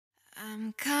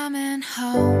I'm coming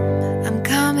home, I'm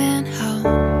coming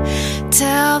home.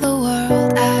 Tell the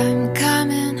world I'm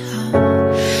coming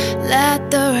home. Let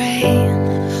the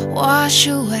rain wash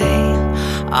away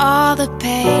all the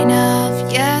pain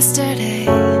of yesterday.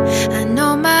 I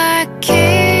know my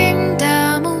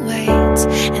kingdom awaits,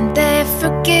 and they've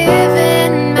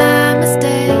forgiven my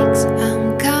mistakes.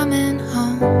 I'm coming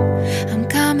home, I'm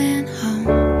coming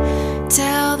home.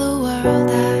 Tell the world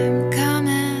I'm coming.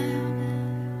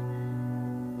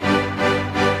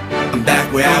 I'm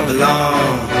back where I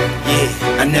belong.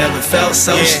 Yeah, I never felt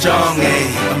so strong.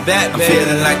 I'm back, I'm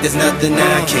feeling like there's nothing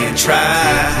that I can't try.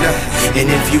 And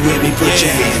if you with me, put your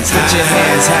hands high. Put your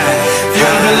hands high. You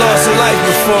ever lost a life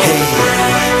before?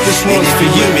 This one's for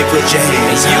you. Put your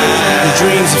hands high. The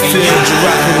dreams are filled, you're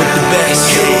rocking with the best.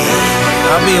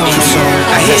 I'll be on the song.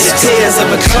 I hear the tears of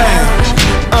a clown.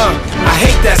 I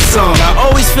hate that song. I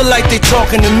always feel like they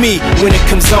talking to me when it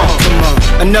comes on.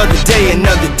 Another day,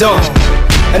 another dawn.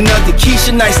 Another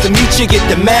Keisha, nice to meet you. Get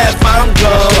the math, I'm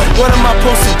gone. What am I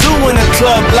supposed to do when the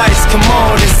club lights come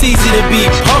on? It's easy to be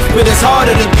Puff, but it's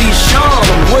harder to be Sean.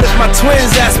 What if my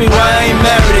twins ask me why I ain't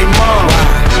married their mom?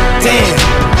 Damn,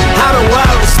 how do I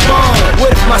respond?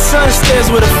 What if my son stares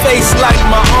with a face like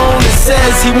my own and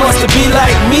says he wants to be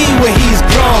like me when he's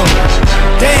grown?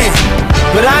 Damn,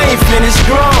 but I ain't finished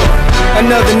grown.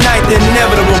 Another night, the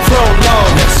inevitable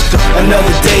prolong.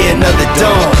 Another day, another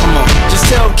dawn. Come on. Just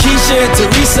tell Keisha and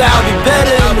Teresa I'll be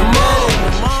better in the morning.